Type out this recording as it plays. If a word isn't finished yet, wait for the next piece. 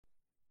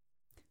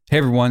Hey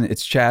everyone,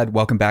 it's Chad.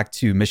 Welcome back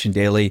to Mission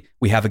Daily.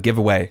 We have a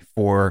giveaway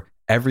for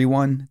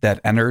everyone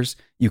that enters.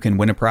 You can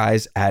win a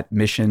prize at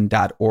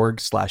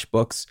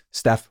mission.org/books.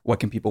 Steph, what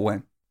can people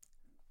win?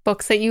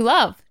 Books that you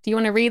love. Do you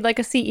want to read like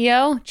a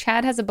CEO?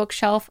 Chad has a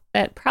bookshelf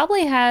that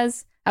probably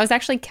has, I was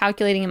actually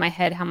calculating in my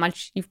head how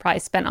much you've probably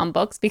spent on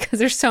books because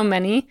there's so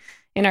many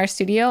in our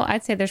studio.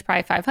 I'd say there's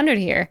probably 500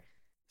 here.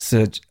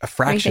 Such a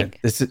fraction.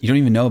 You don't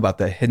even know about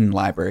the hidden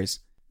libraries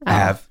I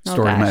have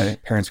stored in my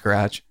parents'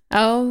 garage.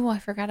 Oh, I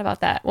forgot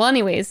about that. Well,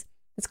 anyways,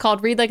 it's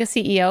called Read Like a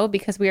CEO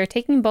because we are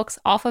taking books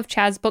off of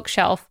Chad's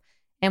bookshelf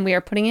and we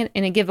are putting it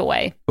in a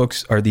giveaway.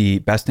 Books are the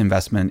best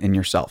investment in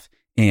yourself.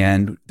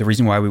 And the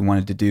reason why we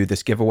wanted to do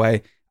this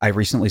giveaway, I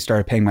recently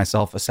started paying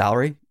myself a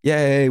salary.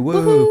 Yay,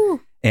 woo!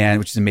 And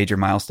which is a major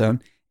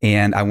milestone.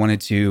 And I wanted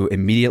to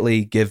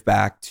immediately give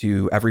back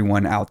to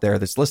everyone out there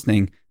that's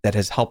listening that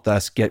has helped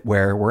us get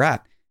where we're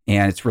at.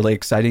 And it's really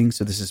exciting.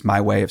 So this is my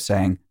way of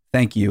saying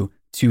thank you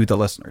to the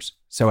listeners.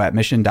 So at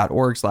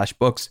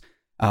mission.org/books,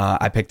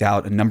 I picked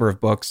out a number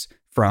of books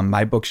from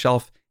my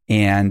bookshelf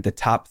and the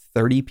top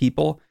 30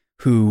 people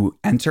who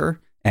enter,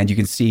 and you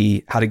can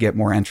see how to get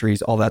more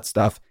entries, all that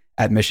stuff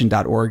at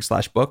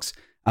mission.org/books.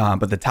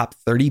 But the top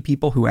 30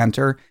 people who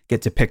enter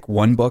get to pick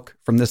one book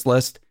from this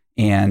list,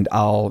 and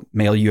I'll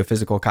mail you a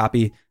physical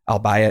copy. I'll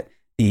buy it.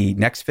 The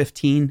next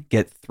 15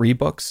 get 3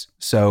 books.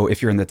 So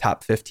if you're in the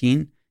top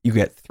 15, you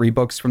get 3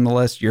 books from the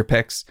list, your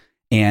picks.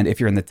 And if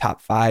you're in the top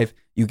 5,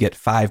 you get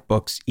 5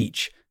 books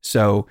each.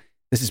 So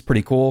this is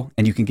pretty cool.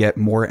 And you can get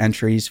more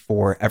entries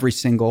for every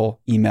single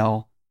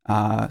email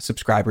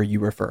subscriber you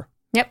refer.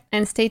 Yep.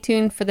 And stay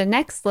tuned for the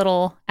next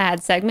little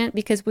ad segment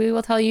because we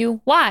will tell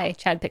you why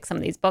Chad picked some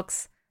of these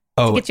books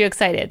to get you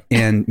excited.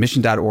 And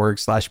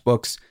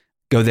mission.org/books,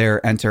 go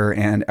there, enter.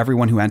 And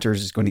everyone who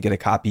enters is going to get a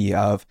copy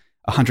of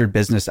 100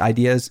 Business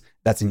Ideas.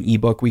 That's an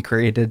ebook we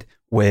created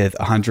with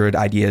 100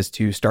 ideas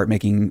to start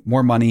making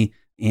more money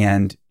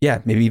and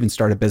maybe even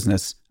start a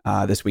business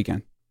this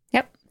weekend.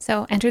 Yep.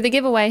 So enter the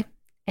giveaway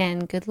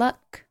and good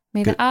luck.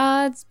 May the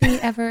odds be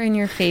ever in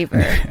your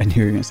favor. I knew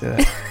you were going to say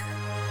that.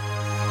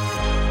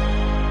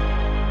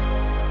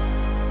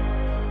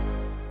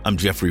 I'm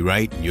Jeffrey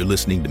Wright, and you're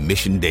listening to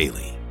Mission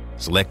Daily.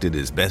 Selected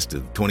as Best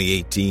of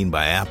 2018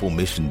 by Apple,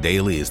 Mission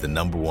Daily is the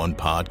 #1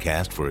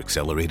 podcast for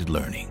accelerated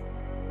learning.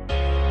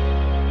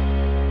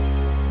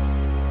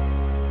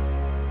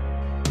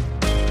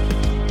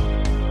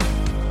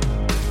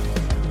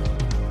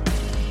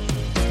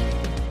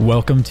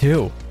 Welcome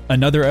to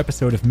another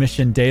episode of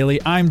Mission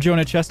Daily. I'm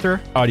Jonah Chester,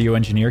 audio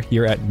engineer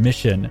here at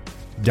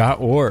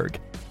mission.org.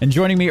 And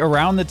joining me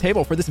around the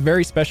table for this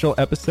very special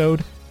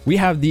episode, we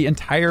have the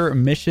entire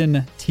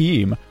Mission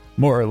team,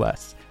 more or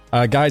less.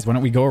 Guys, why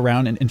don't we go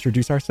around and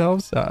introduce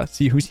ourselves,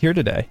 see who's here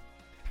today.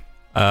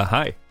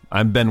 Hi,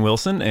 I'm Ben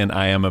Wilson, and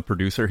I am a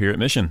producer here at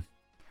Mission.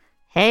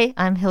 Hey,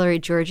 I'm Hillary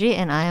Georgie,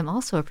 and I am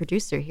also a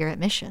producer here at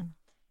Mission.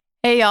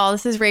 Hey, y'all,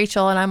 this is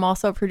Rachel, and I'm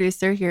also a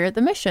producer here at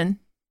the Mission.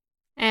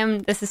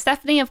 And this is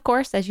Stephanie, of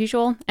course, as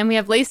usual. And we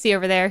have Lacey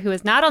over there, who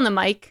is not on the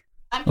mic.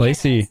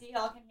 Lacey.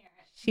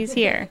 She's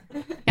here.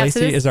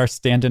 Lacey is our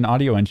stand-in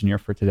audio engineer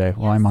for today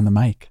while I'm on the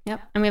mic.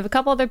 Yep. And we have a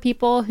couple other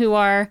people who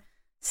are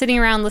sitting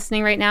around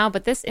listening right now.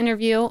 But this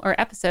interview or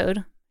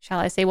episode, shall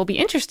I say, will be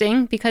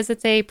interesting because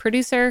it's a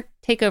producer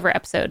takeover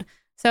episode.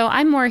 So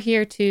I'm more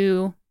here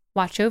to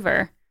watch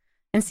over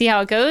and see how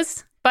it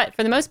goes. But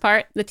for the most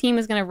part, the team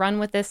is going to run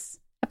with this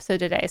episode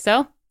today.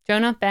 So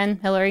Jonah,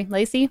 Ben, Hillary,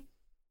 Lacey,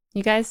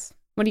 you guys,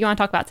 what do you want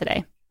to talk about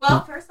today?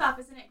 Well, first off,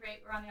 isn't it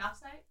great we're on the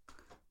offsite?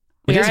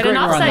 We are at an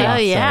offsite. Oh,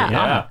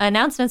 yeah.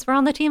 Announcements, we're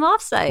on the team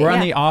offsite. We're on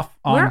the on-site.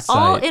 We're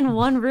all in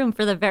one room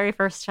for the very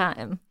first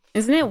time.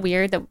 Isn't it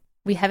weird that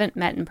we haven't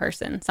met in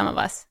person? Some of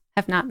us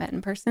have not met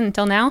in person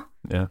until now.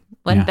 Yeah.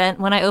 When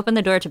I opened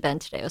the door to Ben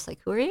today, I was like,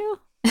 who are you?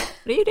 What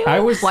are you doing?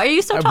 Why are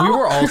you so tall? We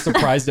were all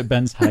surprised at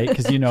Ben's height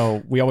because,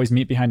 we always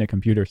meet behind a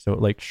computer, so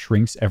it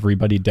shrinks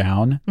everybody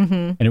down. Mm-hmm.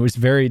 And it was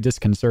very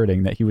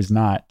disconcerting that he was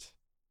not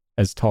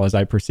as tall as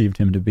I perceived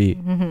him to be.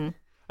 Mm-hmm.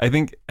 I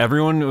think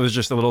everyone was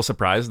just a little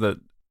surprised that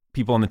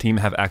people on the team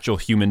have actual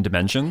human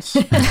dimensions.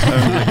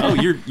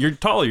 You're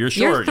tall, you're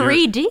short. You're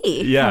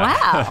 3D. Yeah.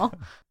 Wow.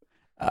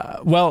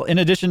 Well, in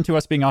addition to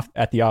us being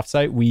at the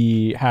offsite,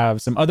 we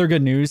have some other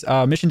good news.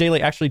 Mission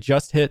Daily actually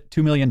just hit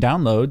 2 million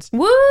downloads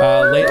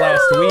late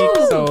last week,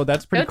 so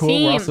that's pretty cool.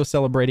 Team. We're also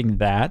celebrating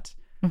that.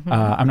 Mm-hmm.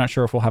 I'm not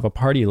sure if we'll have a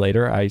party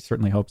later. I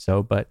certainly hope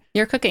so, but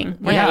you're cooking.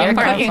 You're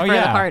cooking for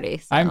the party.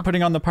 So. I'm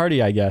putting on the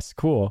party, I guess.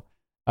 Cool.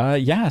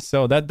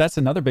 So that's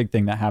another big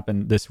thing that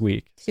happened this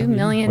week. 2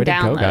 million way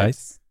downloads. To go,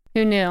 guys.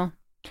 Who knew?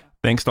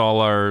 Thanks to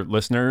all our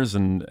listeners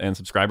and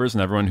subscribers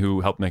and everyone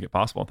who helped make it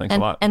possible. Thanks a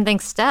lot. And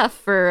thanks, Steph,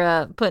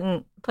 for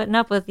putting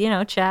up with,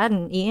 Chad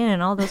and Ian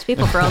and all those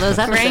people for all those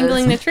episodes.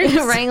 Wrangling the troops.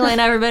 Wrangling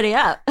everybody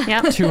up.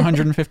 Yep.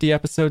 250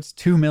 episodes,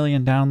 2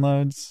 million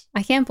downloads.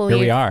 I can't believe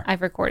Here we are.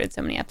 I've recorded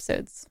so many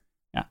episodes.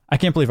 Yeah, I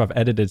can't believe I've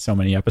edited so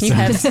many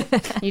episodes.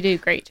 You do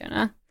great,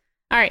 Jonah.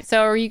 All right,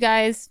 so are you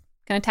guys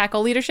going to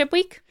tackle Leadership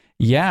Week?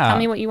 Yeah. Tell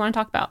me what you want to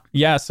talk about.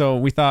 Yeah, so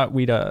we thought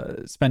we'd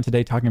spend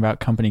today talking about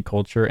company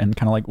culture and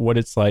kind of like what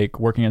it's like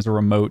working as a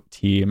remote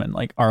team and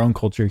like our own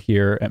culture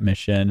here at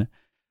Mission.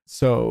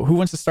 So who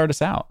wants to start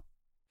us out?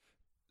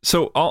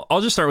 So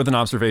I'll just start with an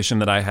observation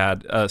that I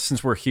had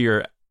since we're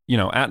here,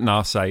 at an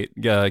offsite,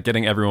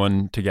 getting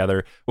everyone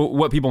together.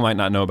 What people might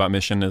not know about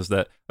Mission is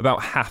that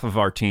about half of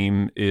our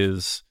team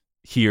is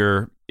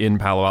here in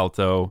Palo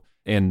Alto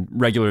and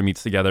regularly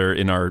meets together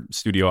in our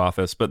studio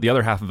office, but the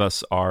other half of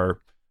us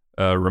are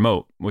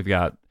remote. We've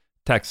got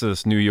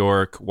Texas, New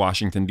York,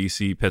 Washington,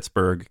 D.C.,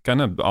 Pittsburgh,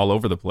 kind of all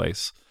over the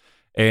place.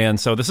 And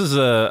so this is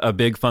a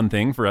big fun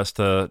thing for us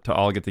to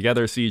all get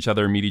together, see each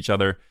other, meet each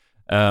other.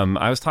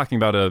 I was talking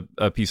about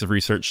a piece of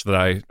research that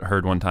I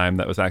heard one time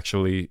that was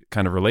actually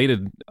kind of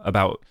related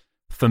about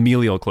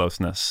familial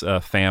closeness,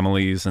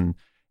 families, and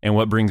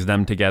what brings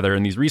them together.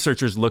 And these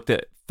researchers looked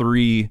at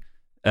 3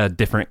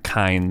 different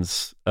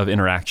kinds of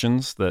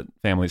interactions that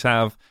families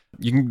have.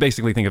 You can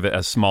basically think of it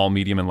as small,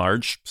 medium, and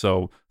large.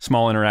 So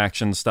small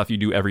interactions, stuff you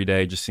do every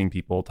day, just seeing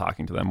people,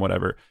 talking to them,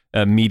 whatever.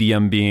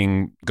 Medium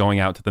being going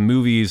out to the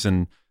movies,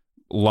 and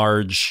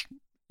large,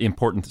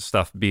 important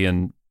stuff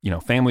being,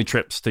 family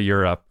trips to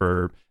Europe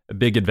or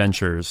big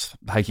adventures,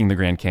 hiking the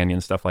Grand Canyon,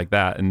 stuff like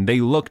that. And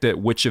they looked at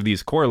which of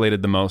these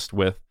correlated the most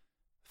with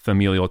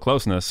familial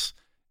closeness.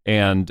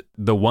 And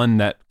the one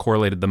that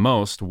correlated the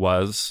most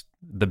was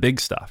the big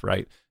stuff,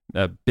 right?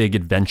 Big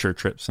adventure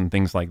trips and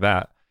things like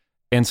that.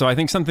 And so I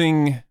think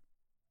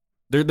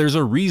there's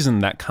a reason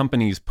that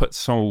companies put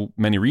so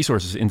many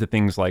resources into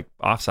things like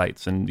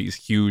offsites and these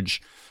huge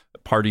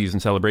parties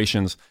and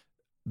celebrations.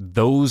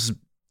 Those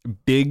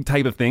big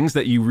type of things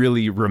that you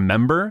really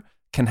remember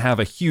can have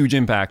a huge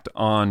impact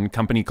on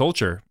company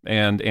culture,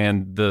 and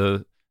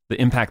the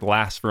impact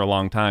lasts for a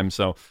long time.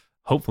 So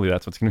hopefully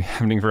that's what's going to be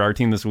happening for our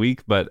team this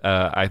week. But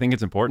I think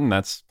it's important.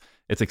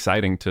 It's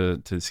exciting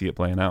to see it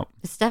playing out.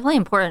 It's definitely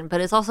important, but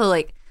it's also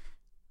like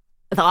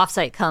the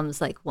offsite comes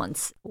like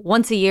once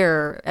a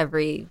year,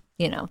 every,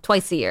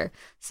 twice a year.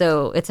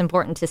 So it's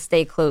important to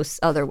stay close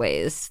other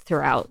ways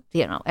throughout,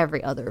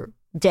 every other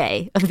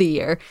day of the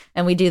year.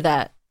 And we do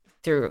that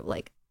through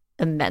like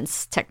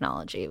immense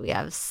technology. We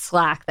have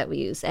Slack that we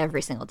use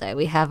every single day.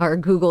 We have our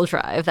Google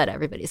Drive that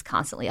everybody's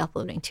constantly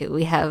uploading to.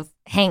 We have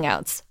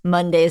Hangouts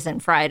Mondays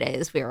and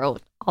Fridays. We are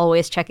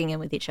always checking in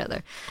with each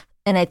other.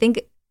 And I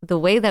think the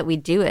way that we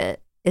do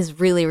it is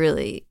really,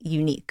 really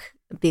unique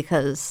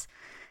because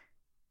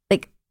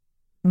like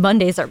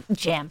Mondays are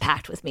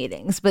jam-packed with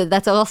meetings, but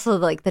that's also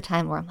like the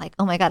time where I'm like,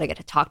 oh my God, I get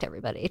to talk to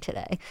everybody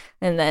today.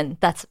 And then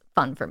that's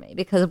fun for me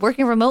because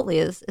working remotely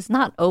is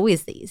not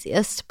always the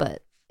easiest,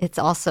 but it's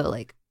also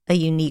like a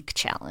unique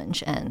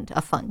challenge and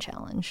a fun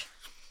challenge.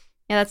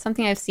 Yeah, that's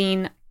something I've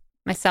seen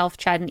myself,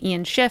 Chad, and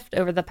Ian shift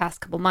over the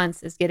past couple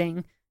months is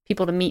getting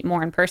people to meet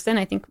more in person.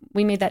 I think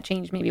we made that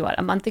change maybe,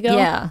 a month ago?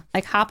 Yeah.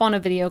 Like hop on a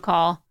video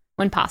call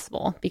when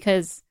possible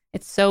because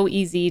it's so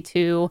easy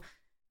to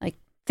like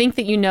think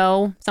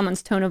that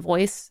someone's tone of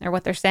voice or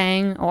what they're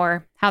saying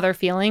or how they're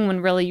feeling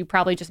when really you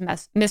probably just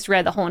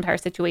misread the whole entire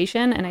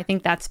situation. And I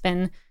think that's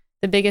been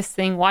the biggest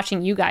thing,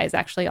 watching you guys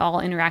actually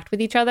all interact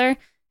with each other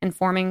and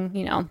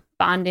forming,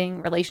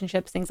 bonding,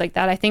 relationships, things like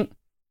that. I think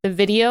the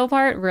video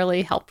part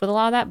really helped with a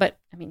lot of that. But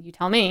I mean, you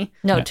tell me.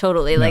 No,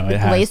 totally. No, like it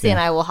has, Lacey yeah. and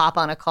I will hop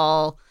on a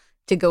call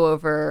to go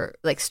over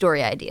like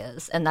story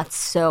ideas. And that's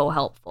so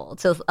helpful.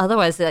 So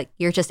otherwise, like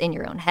you're just in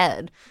your own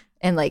head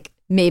and like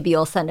maybe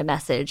you'll send a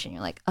message and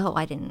you're like, oh,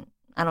 I don't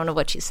know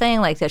what she's saying.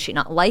 Like, does she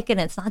not like it?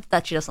 And it's not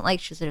that she doesn't like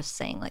it. She's just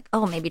saying like,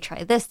 oh, maybe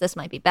try this. This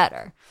might be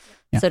better.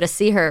 Yeah. So to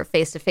see her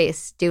face to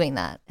face doing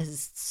that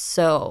is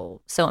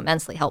so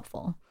immensely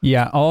helpful.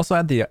 Yeah, I'll also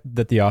add that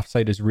the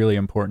offsite is really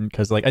important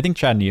because like I think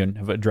Chad and Ian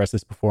have addressed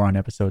this before on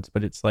episodes,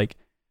 but it's like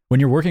when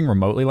you're working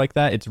remotely like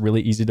that, it's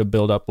really easy to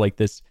build up like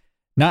this,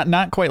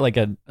 not quite like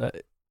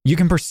you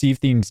can perceive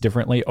things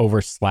differently over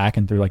Slack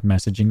and through like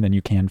messaging than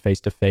you can face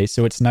to face.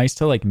 So it's nice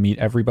to like meet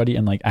everybody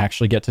and like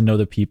actually get to know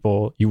the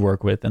people you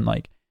work with and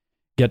like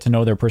get to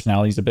know their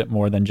personalities a bit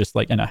more than just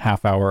like in a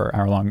hour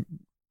long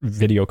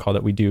video call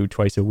that we do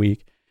twice a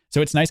week.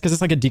 So it's nice because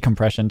it's like a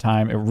decompression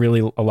time. It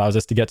really allows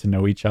us to get to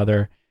know each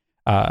other.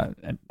 I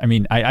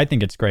mean, I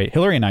think it's great.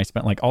 Hillary and I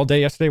spent like all day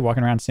yesterday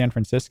walking around San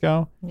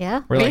Francisco.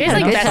 Yeah. We're like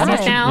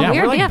besties now. Yeah,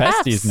 we're like BFFs.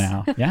 besties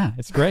now. Yeah,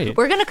 it's great.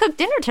 We're going to cook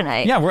dinner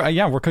tonight.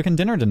 Yeah, we're cooking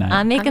dinner tonight.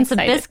 I'm making some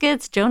excited.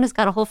 biscuits. Jonah's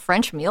got a whole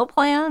French meal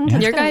plan. Yeah.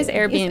 It's Your gonna guys' be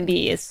amazing.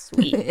 Airbnb is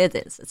sweet. It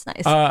is. It's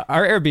nice.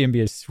 Our Airbnb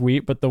is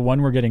sweet, but the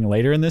one we're getting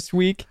later in this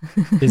week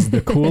is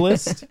the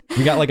coolest.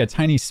 We got like a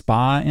tiny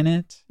spa in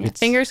it. Yeah, It's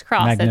fingers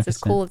crossed it's as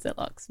magnificent. cool as it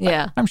looks. But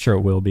yeah. I'm sure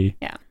it will be.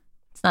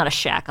 It's not a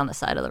shack on the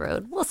side of the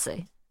road. We'll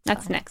see.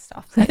 That's next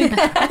off.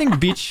 I think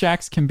beach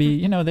shacks can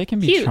be, they can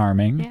be Cute.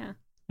 charming. Yeah.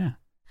 Yeah.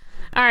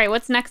 All right.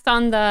 What's next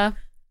on the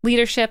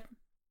leadership,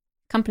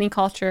 company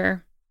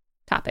culture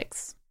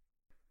topics?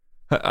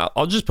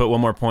 I'll just put one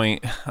more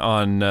point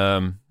on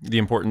the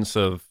importance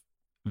of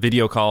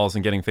video calls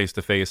and getting face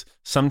to face.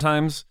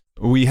 Sometimes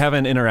we have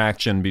an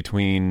interaction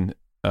between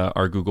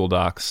our Google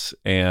Docs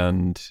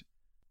and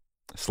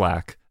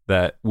Slack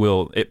that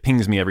it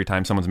pings me every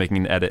time someone's making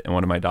an edit in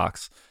one of my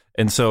docs.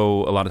 And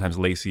so a lot of times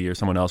Lacey or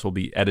someone else will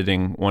be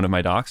editing one of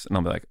my docs, and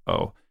I'll be like,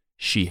 oh,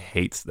 she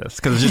hates this,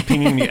 because it's just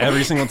pinging me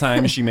every single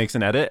time she makes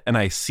an edit, and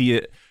I see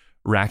it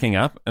racking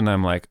up, and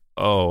I'm like,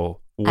 oh,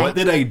 what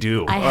did I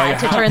do? I had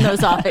to turn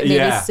those off. It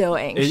made me so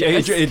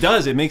anxious. It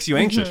does. It makes you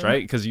anxious,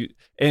 right? Because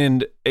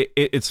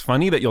it's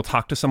funny that you'll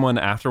talk to someone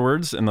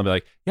afterwards, and they'll be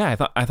like, "Yeah,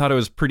 I thought it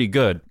was pretty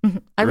good.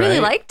 I really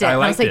liked it." I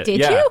was like,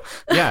 "Did you?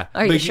 Yeah."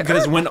 Are you sure?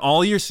 Because when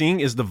all you're seeing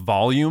is the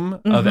volume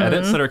of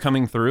edits that are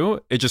coming through,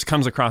 it just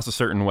comes across a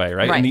certain way,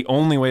 right? And the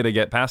only way to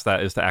get past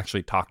that is to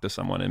actually talk to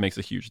someone. It makes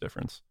a huge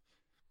difference.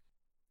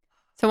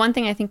 So one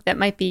thing I think that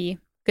might be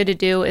good to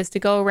do is to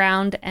go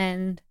around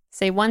and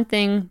say one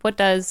thing. What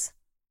does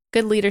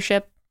good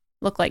leadership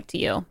look like to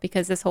you?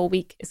 Because this whole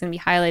week is going to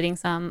be highlighting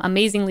some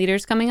amazing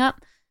leaders coming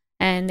up,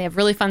 and they have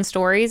really fun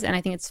stories. And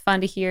I think it's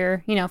fun to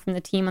hear, from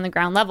the team on the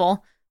ground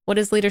level, what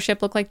does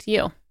leadership look like to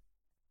you?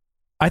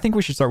 I think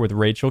we should start with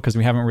Rachel, because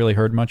we haven't really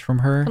heard much from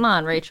her. Come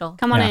on, Rachel.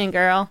 Come on in,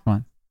 girl.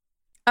 Come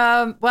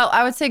on. Well,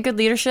 I would say good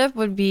leadership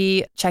would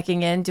be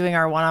checking in, doing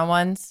our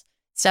one-on-ones.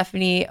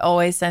 Stephanie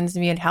always sends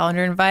me a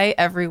calendar invite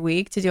every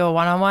week to do a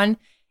one-on-one,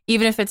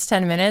 even if it's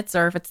 10 minutes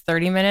or if it's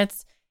 30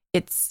 minutes.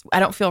 I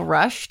don't feel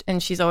rushed,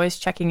 and she's always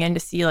checking in to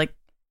see like,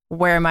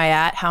 where am I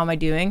at? How am I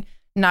doing?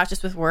 Not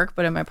just with work,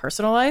 but in my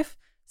personal life.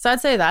 So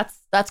I'd say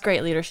that's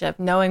great leadership,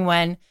 knowing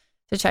when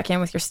to check in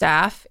with your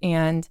staff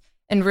and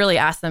really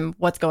ask them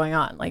what's going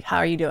on. Like, how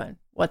are you doing?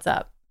 What's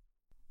up?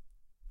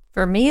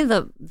 For me,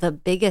 the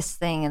biggest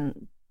thing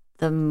and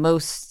the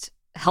most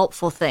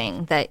helpful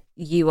thing that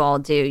you all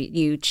do,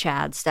 you,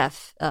 Chad,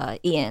 Steph,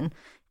 Ian,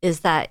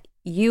 is that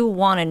you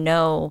want to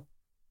know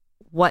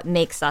what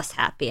makes us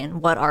happy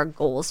and what our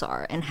goals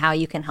are and how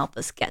you can help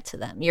us get to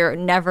them. You're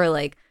never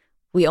like,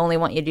 we only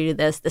want you to do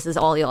this. This is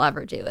all you'll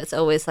ever do. It's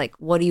always like,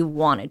 what do you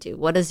want to do?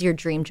 What does your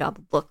dream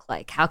job look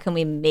like? How can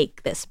we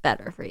make this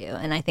better for you?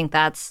 And I think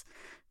that's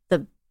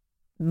the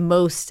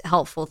most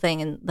helpful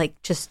thing. And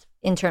like, just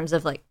in terms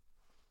of like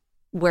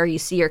where you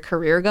see your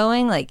career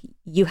going, like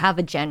you have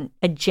a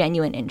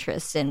genuine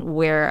interest in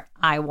where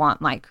I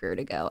want my career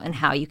to go and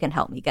how you can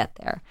help me get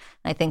there.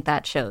 And I think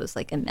that shows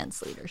like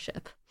immense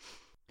leadership.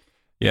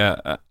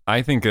 Yeah,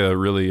 I think a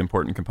really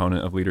important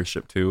component of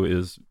leadership too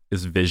is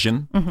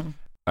vision.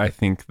 I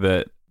think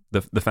that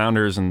the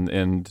founders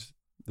and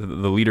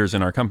the leaders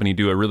in our company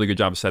do a really good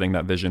job of setting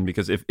that vision,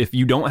 because if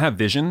you don't have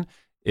vision,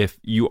 if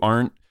you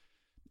aren't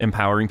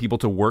empowering people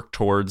to work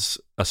towards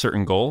a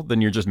certain goal,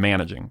 then you're just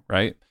managing,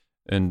 right?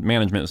 And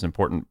management is an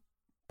important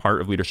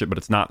part of leadership, but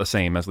it's not the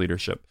same as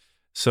leadership.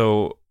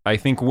 So I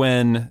think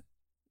when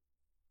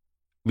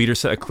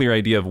leaders set a clear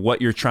idea of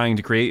what you're trying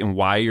to create and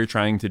why you're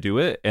trying to do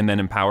it, and then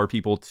empower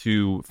people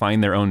to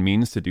find their own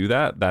means to do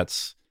that,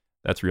 that's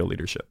real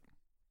leadership.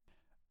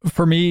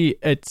 For me,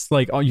 it's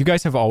like, you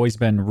guys have always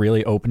been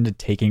really open to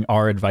taking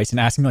our advice and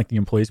asking like the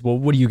employees, well,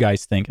 what do you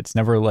guys think? It's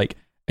never like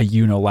a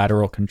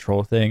unilateral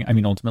control thing. I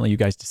mean, ultimately you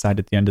guys decide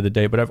at the end of the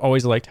day, but I've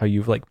always liked how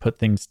you've like put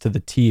things to the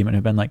team and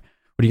have been like,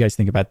 what do you guys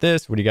think about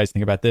this? What do you guys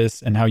think about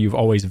this? And how you've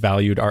always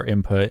valued our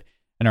input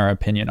and our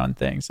opinion on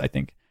things. I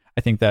think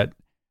that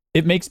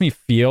it makes me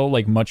feel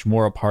like much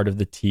more a part of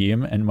the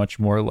team and much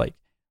more like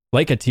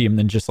a team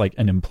than just like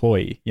an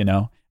employee,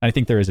 And I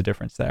think there is a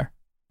difference there.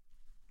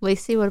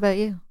 Lacey, what about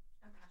you?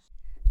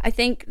 I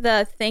think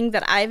the thing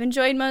that I've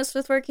enjoyed most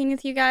with working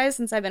with you guys,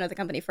 since I've been with the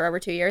company for over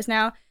 2 years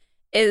now,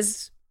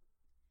 is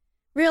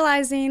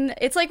realizing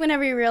it's like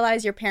whenever you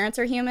realize your parents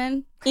are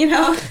human, you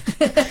have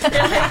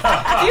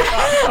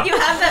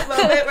that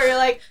moment where you're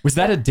like, was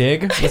that a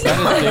dig? It's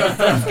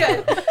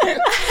good.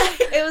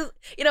 It was,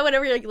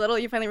 whenever you're like little,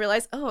 you finally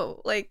realize, oh,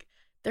 like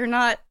they're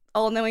not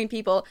all knowing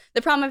people.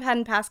 The problem I've had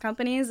in past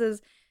companies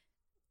is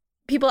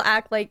people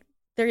act like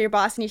they're your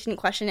boss and you shouldn't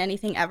question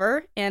anything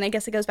ever. And I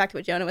guess it goes back to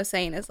what Jonah was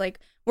saying, is like,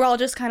 we're all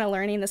just kind of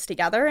learning this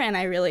together. And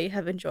I really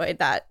have enjoyed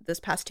that this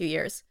past 2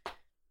 years.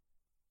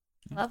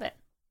 Love it.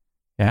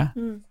 Yeah.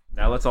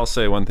 Now let's all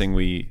say one thing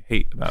we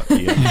hate about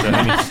Ian.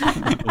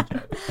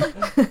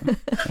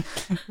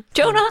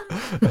 Jonah.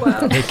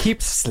 Wow. They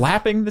keep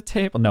slapping the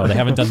table. No, they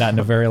haven't done that in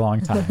a very long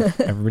time.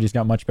 Everybody's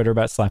got much better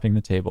about slapping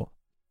the table.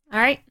 All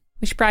right.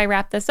 We should probably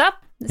wrap this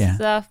up. This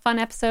is a fun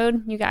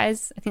episode, you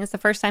guys. I think it's the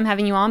first time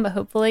having you on, but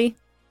hopefully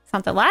it's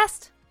not the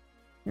last.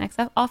 Next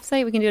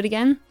offsite, we can do it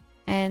again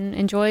and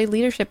enjoy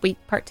Leadership Week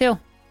Part 2.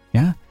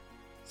 Yeah.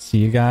 See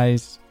you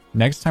guys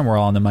next time we're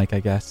all on the mic,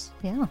 I guess.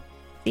 Yeah.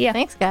 See ya.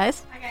 Thanks,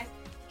 guys. Bye, guys.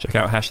 Check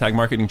out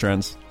 #marketing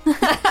trends. Edit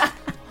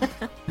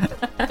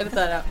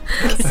that out.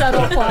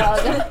 Subtle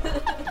plug.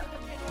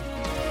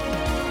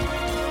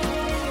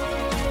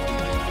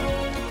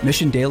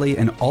 Mission Daily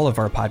and all of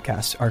our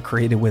podcasts are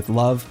created with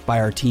love by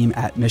our team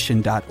at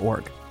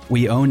mission.org.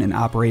 We own and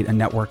operate a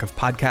network of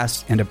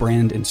podcasts and a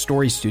brand and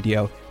story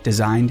studio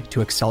designed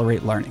to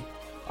accelerate learning.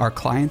 Our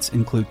clients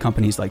include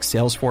companies like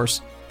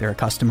Salesforce, they're a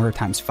customer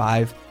times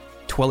 5,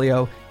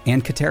 Twilio,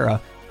 and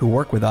Katera, who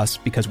work with us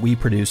because we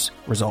produce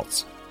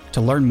results.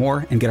 To learn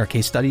more and get our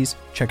case studies,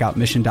 check out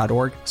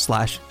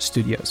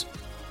mission.org/studios.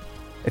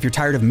 If you're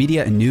tired of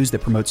media and news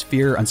that promotes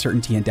fear,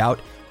 uncertainty, and doubt,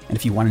 and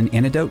if you want an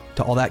antidote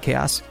to all that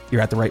chaos,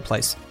 you're at the right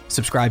place.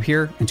 Subscribe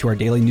here and to our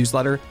daily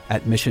newsletter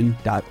at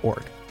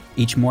mission.org.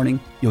 Each morning,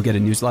 you'll get a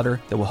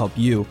newsletter that will help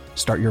you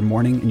start your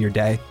morning and your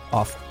day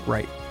off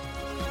right.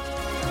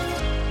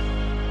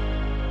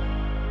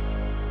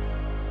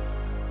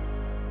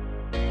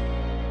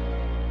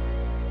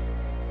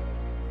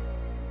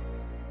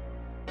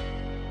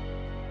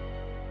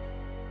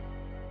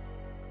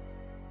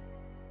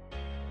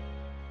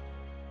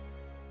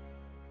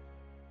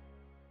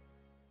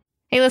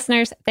 Hey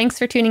listeners, thanks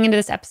for tuning into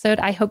this episode.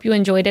 I hope you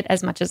enjoyed it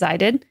as much as I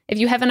did. If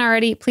you haven't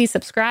already, please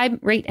subscribe,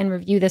 rate, and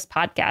review this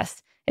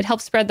podcast. It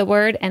helps spread the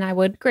word, and I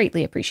would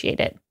greatly appreciate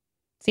it.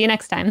 See you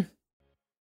next time.